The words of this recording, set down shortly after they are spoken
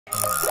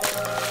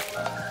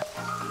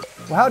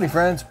Well, howdy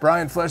friends,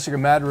 Brian Flechsig of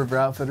Mad River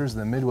Outfitters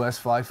and the Midwest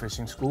Fly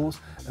Fishing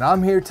Schools, and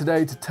I'm here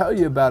today to tell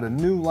you about a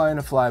new line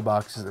of fly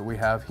boxes that we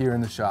have here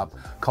in the shop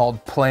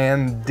called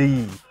Plan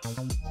D.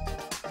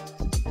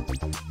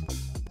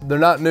 They're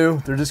not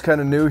new, they're just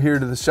kind of new here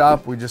to the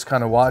shop. We just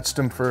kind of watched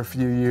them for a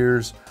few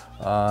years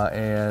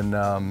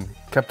and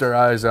kept our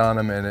eyes on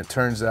them, and it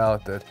turns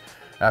out that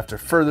after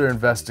further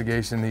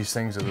investigation, these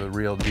things are the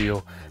real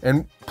deal.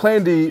 And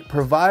Plan D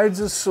provides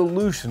a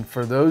solution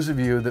for those of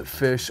you that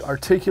fish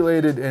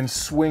articulated and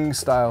swing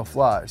style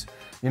flies.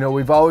 You know,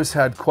 we've always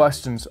had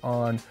questions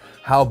on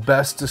how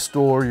best to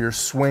store your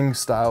swing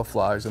style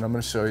flies, and I'm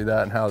going to show you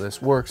that and how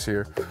this works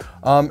here.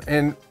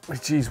 And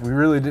geez, we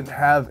really didn't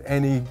have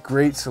any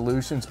great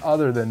solutions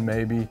other than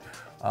maybe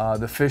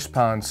the fish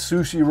pond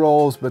sushi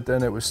rolls, but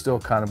then it was still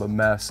kind of a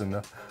mess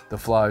and the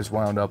flies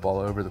wound up all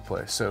over the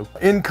place. So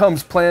in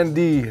comes Plan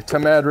D to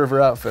Mad River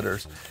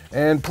Outfitters.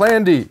 And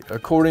Plan D,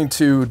 according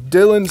to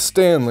Dylan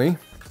Stanley,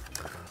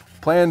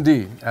 Plan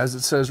D, as it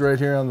says right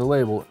here on the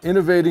label,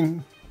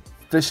 innovating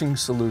fishing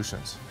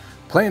solutions.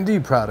 Plan D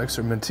products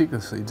are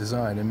meticulously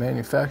designed and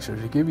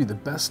manufactured to give you the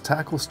best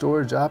tackle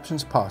storage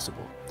options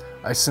possible.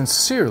 I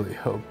sincerely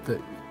hope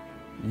that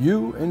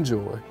you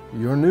enjoy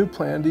your new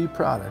Plan D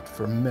product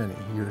for many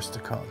years to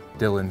come.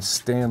 Dylan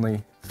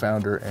Stanley,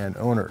 founder and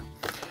owner.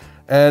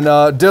 And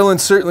Dylan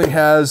certainly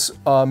has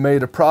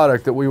made a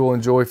product that we will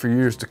enjoy for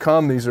years to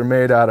come. These are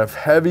made out of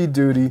heavy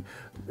duty,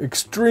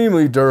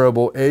 extremely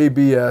durable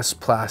ABS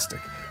plastic.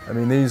 I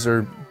mean, these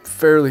are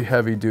fairly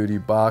heavy duty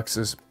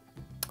boxes.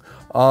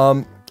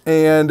 And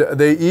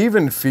they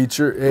even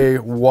feature a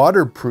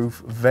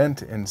waterproof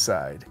vent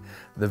inside.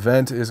 The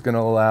vent is going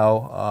to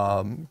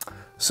allow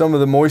some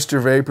of the moisture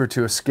vapor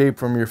to escape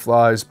from your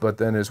flies, but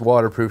then is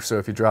waterproof, so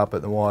if you drop it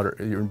in the water,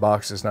 your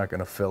box is not going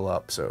to fill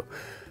up. So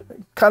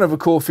kind of a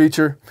cool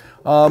feature.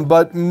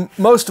 But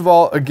most of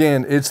all,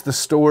 again, it's the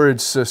storage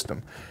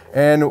system.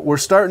 And we're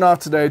starting off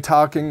today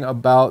talking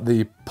about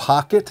the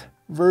pocket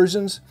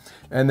versions.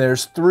 And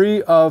there's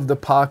 3 of the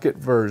pocket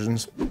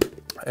versions.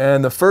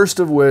 And the first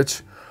of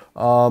which,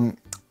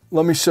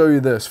 let me show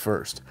you this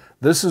first.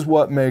 This is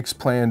what makes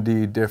Plan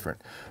D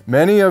different.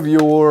 Many of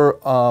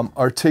your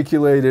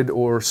articulated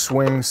or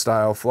swing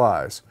style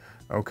flies,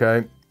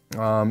 okay?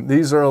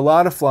 These are a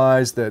lot of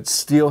flies that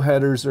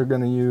steelheaders are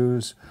going to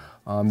use,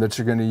 that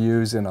you're going to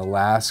use in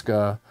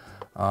Alaska,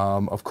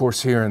 of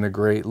course here in the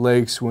Great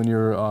Lakes when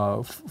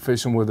you're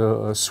fishing with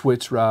a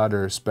switch rod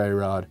or a spey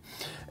rod.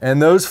 And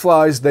those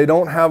flies, they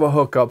don't have a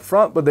hook up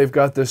front, but they've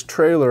got this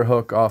trailer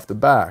hook off the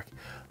back.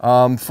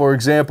 For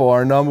example,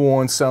 our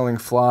 #1 selling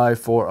fly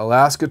for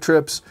Alaska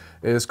trips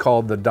is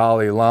called the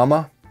Dalai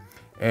Lama.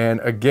 And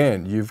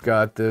again, you've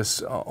got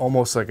this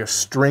almost like a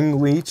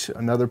string leech,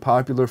 another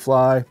popular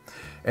fly.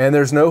 And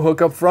there's no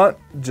hook up front,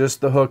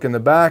 just the hook in the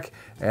back.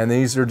 And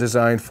these are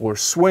designed for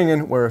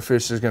swinging, where a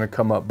fish is going to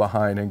come up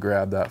behind and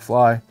grab that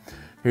fly.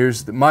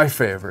 Here's my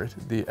favorite,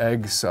 the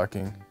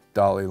egg-sucking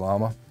Dalai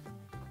Lama.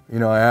 You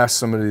know, I asked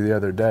somebody the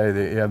other day,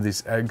 they have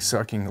these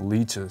egg-sucking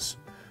leeches.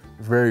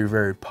 Very,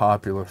 very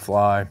popular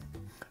fly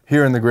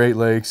here in the Great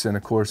Lakes and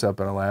of course up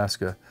in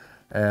Alaska.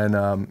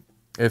 And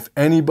if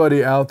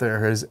anybody out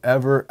there has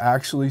ever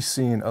actually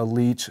seen a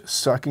leech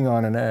sucking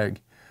on an egg,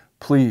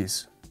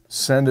 please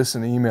send us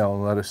an email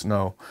and let us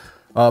know.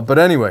 But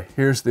anyway,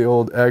 here's the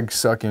old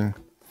egg-sucking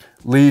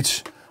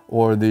leech,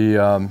 or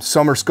the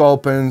summer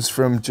sculpins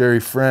from Jerry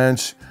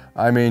French.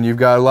 I mean, you've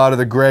got a lot of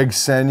the Greg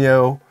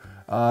Senyo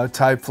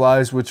type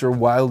flies, which are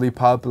wildly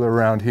popular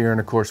around here, and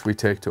of course we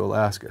take to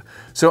Alaska.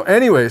 So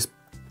anyways,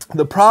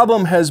 the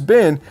problem has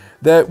been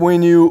that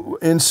when you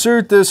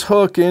insert this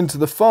hook into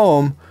the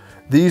foam,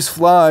 these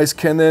flies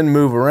can then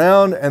move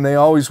around and they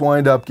always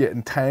wind up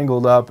getting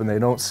tangled up and they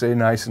don't stay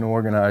nice and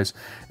organized,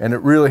 and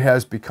it really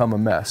has become a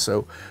mess.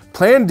 So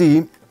Plan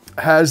D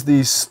has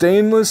these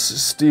stainless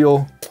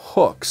steel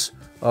hooks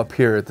up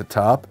here at the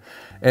top,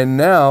 and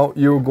now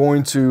you're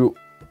going to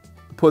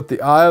put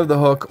the eye of the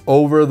hook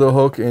over the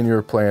hook in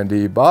your Plan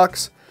D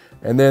box,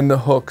 and then the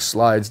hook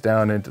slides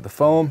down into the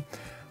foam,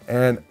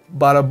 and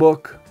bada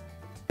book,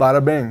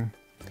 bada bing.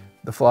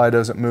 The fly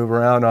doesn't move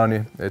around on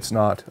you. It's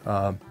not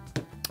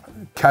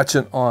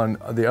catching on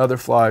the other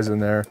flies in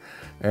there,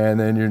 and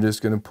then you're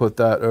just going to put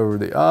that over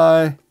the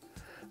eye.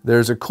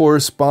 There's a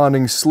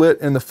corresponding slit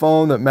in the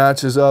foam that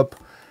matches up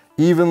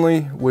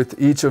evenly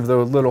with each of the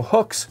little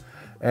hooks,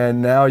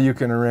 and now you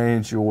can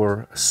arrange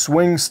your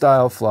swing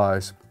style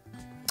flies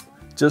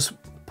just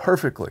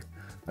perfectly.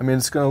 I mean,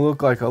 it's going to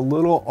look like a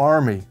little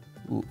army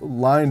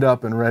lined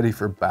up and ready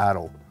for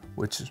battle,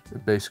 which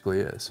it basically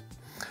is.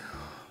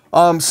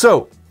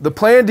 So the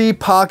Plan D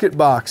pocket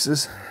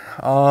boxes,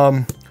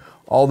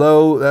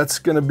 although that's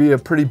going to be a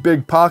pretty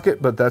big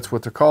pocket, but that's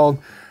what they're called,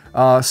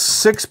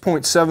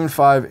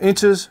 6.75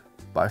 inches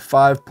by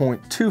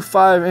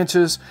 5.25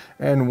 inches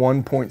and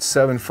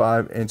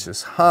 1.75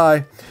 inches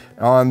high.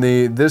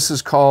 This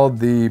is called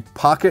the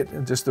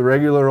pocket, just the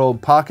regular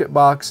old pocket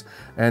box,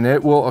 and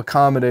it will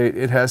accommodate,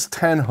 it has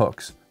 10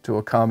 hooks to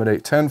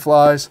accommodate 10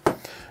 flies.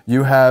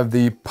 You have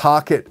the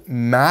Pocket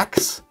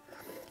Max,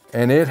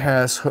 and it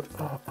has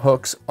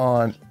hooks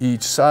on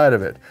each side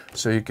of it.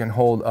 So you can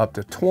hold up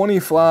to 20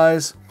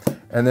 flies.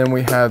 And then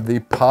we have the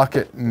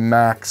Pocket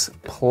Max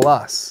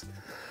Plus.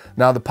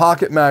 Now the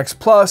Pocket Max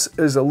Plus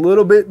is a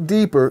little bit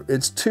deeper.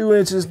 It's 2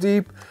 inches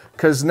deep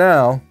because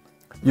now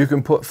you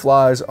can put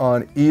flies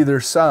on either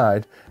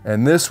side,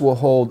 and this will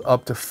hold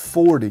up to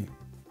 40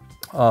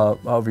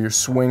 of your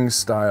swing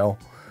style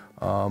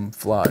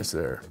flies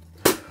there.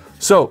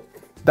 So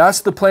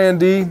that's the Plan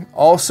D.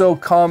 Also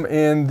come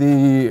in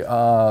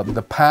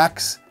the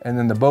packs and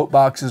then the boat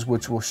boxes,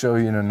 which we'll show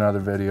you in another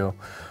video.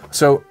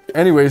 So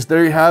anyways,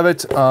 there you have it.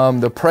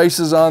 The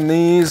prices on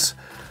these,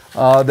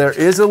 there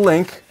is a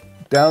link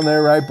down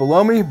there right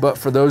below me, but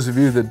for those of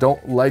you that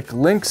don't like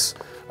links,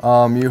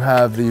 you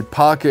have the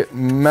Pocket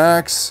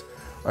Max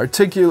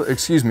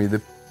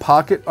the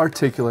Pocket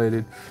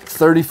Articulated,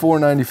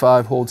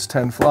 $34.95, holds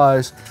 10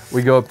 flies.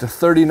 We go up to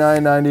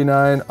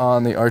 $39.99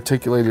 on the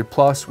Articulated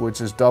Plus, which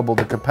is double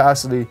the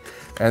capacity,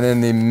 and then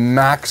the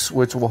Max,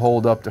 which will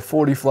hold up to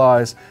 40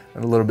 flies,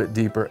 and a little bit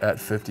deeper at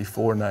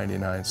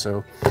 $54.99.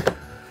 So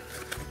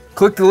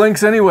click the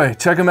links anyway.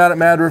 Check them out at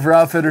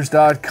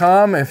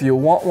madriveroutfitters.com. If you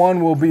want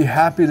one, we'll be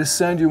happy to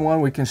send you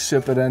one. We can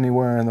ship it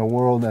anywhere in the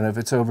world, and if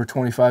it's over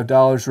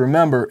 $25,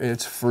 remember,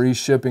 it's free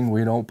shipping.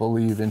 We don't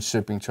believe in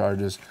shipping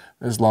charges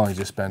as long as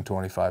you spend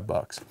 25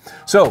 bucks.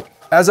 So,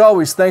 as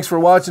always, thanks for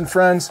watching,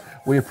 friends.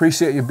 We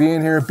appreciate you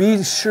being here.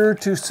 Be sure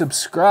to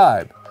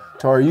subscribe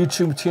to our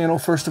YouTube channel.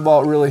 First of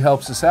all, it really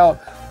helps us out.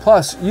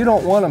 Plus, you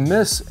don't want to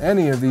miss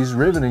any of these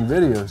riveting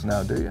videos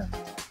now, do you?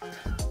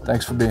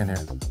 Thanks for being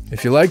here.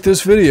 If you like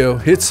this video,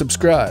 hit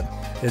subscribe.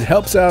 It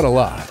helps out a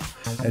lot.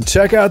 And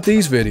check out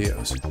these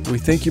videos. We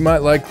think you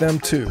might like them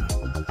too.